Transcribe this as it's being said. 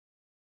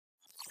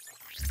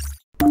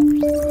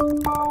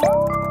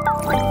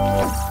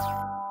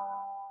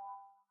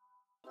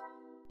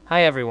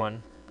Hi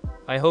everyone,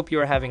 I hope you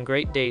are having a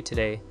great day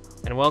today,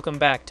 and welcome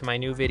back to my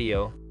new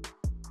video.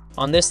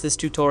 On this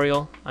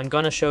tutorial, I'm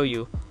gonna show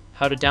you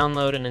how to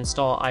download and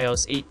install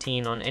iOS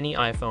 18 on any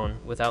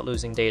iPhone without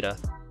losing data.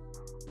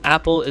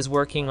 Apple is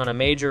working on a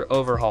major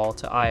overhaul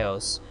to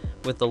iOS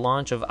with the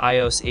launch of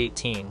iOS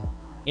 18,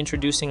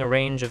 introducing a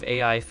range of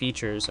AI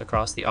features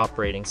across the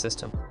operating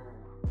system.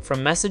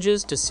 From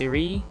messages to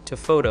Siri to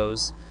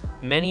photos,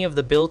 many of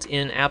the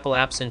built-in Apple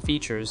apps and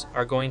features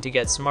are going to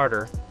get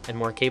smarter and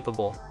more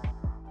capable.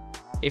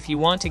 If you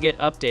want to get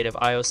update of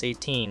iOS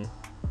 18,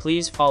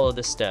 please follow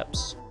the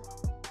steps.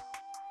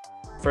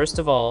 First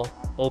of all,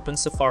 open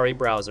Safari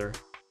browser.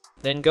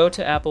 Then go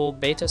to Apple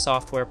Beta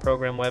Software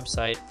Program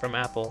website from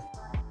Apple.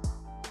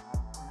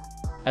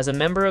 As a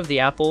member of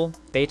the Apple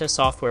Beta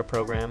Software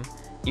Program,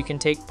 you can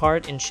take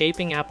part in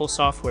shaping Apple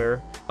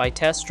software by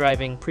test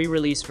driving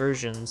pre-release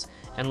versions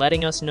and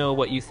letting us know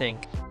what you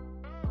think.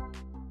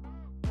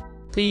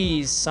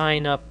 Please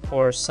sign up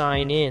or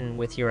sign in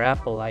with your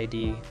Apple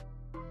ID.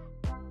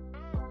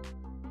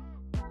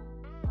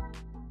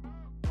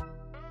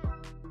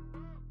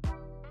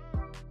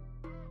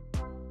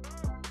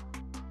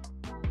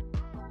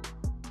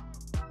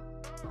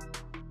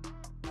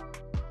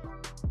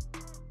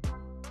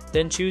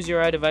 Then choose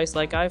your iDevice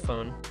like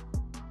iPhone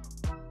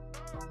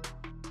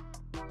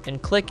and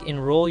click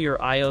Enroll your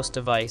iOS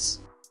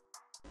device.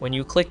 When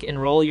you click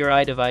Enroll your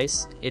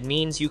iDevice, it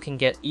means you can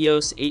get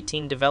iOS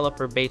 18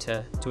 Developer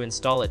Beta to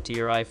install it to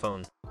your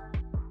iPhone.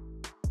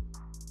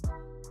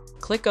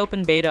 Click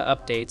Open Beta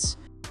Updates.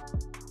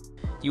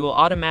 You will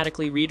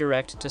automatically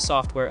redirect to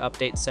Software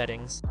Update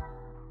Settings.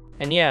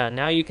 And yeah,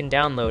 now you can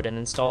download and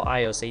install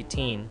iOS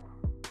 18.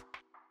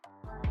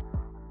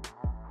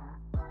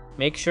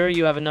 Make sure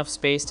you have enough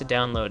space to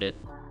download it.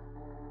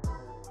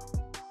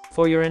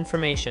 For your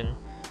information,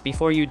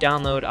 before you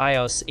download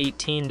iOS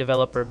 18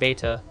 Developer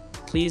Beta,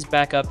 please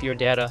back up your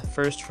data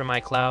first from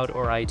iCloud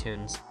or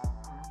iTunes,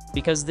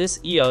 because this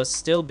iOS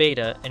still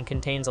beta and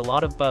contains a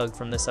lot of bugs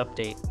from this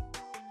update.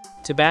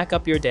 To back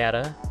up your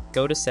data,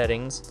 go to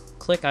Settings,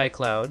 click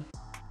iCloud,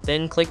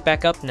 then click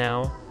Back Up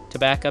Now to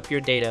back up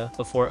your data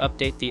before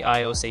update the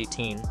iOS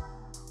 18.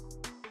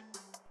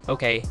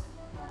 Okay,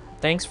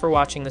 thanks for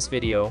watching this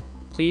video.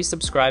 Please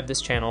subscribe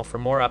this channel for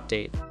more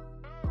update.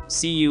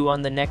 See you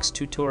on the next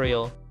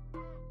tutorial.